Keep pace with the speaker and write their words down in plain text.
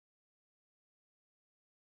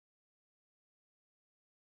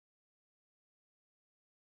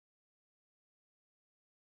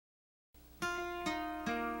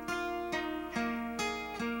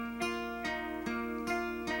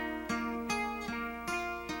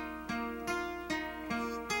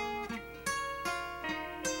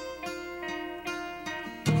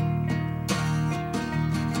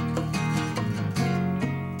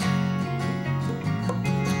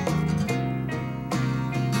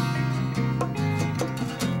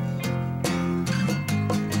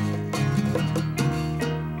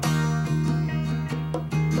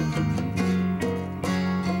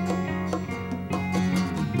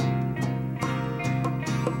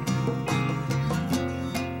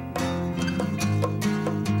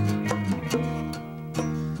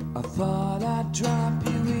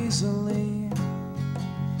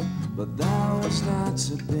but that was not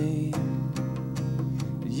to be.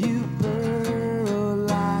 You burrow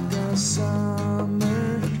like a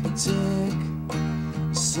summer tick,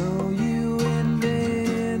 so you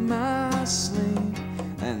invade my sleep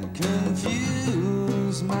and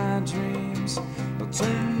confuse my dreams, but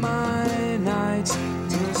turn my nights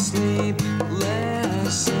to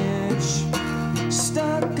sleepless itch.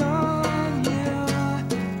 Stuck on you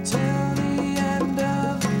till the end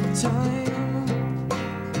of time.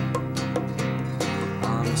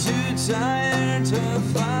 I'm too tired to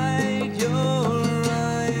fight your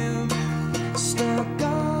rhyme. Stuck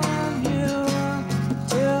on you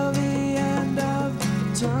till the end of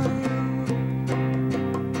time.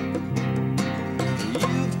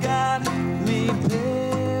 You've got me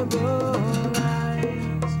paralyzed.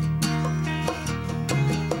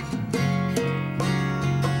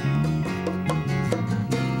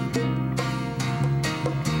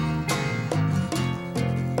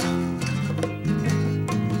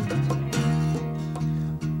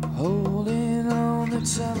 Holding on the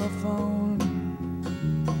telephone,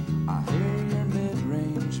 I hear your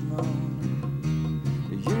mid-range moan.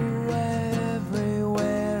 You're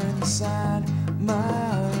everywhere inside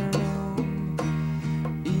my room.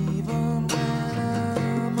 Even when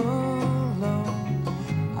I'm alone,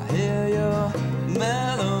 I hear your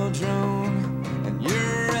melodrone, and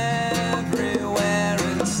you're everywhere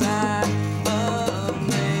inside of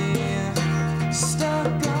me.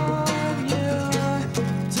 Stuck on you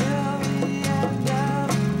till the end of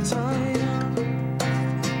time.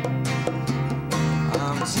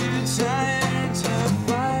 I'm too tired to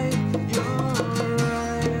fight your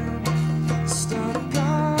rhyme. Stuck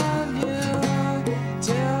on you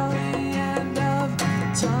till the end of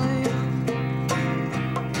time.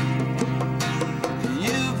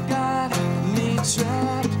 You've got me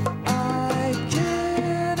trapped, I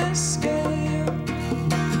can't escape.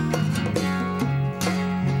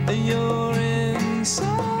 You're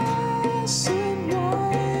incessant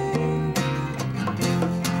wine.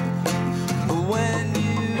 When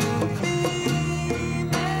you beam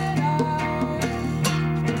it out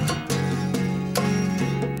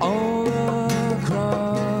all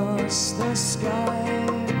across the sky.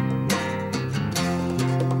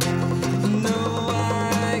 No,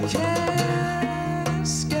 I can't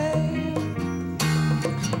escape.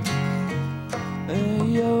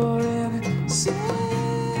 You're insipid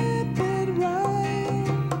right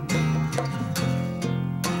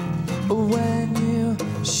when you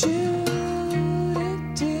shoot it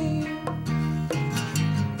deep,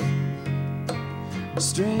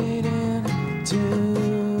 straight into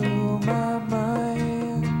my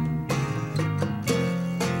mind.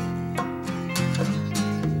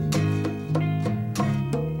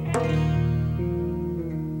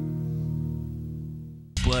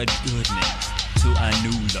 Spud Goodman to a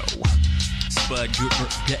new low. Spud Goodman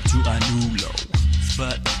get to a new low.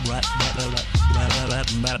 Spud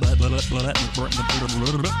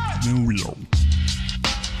new low.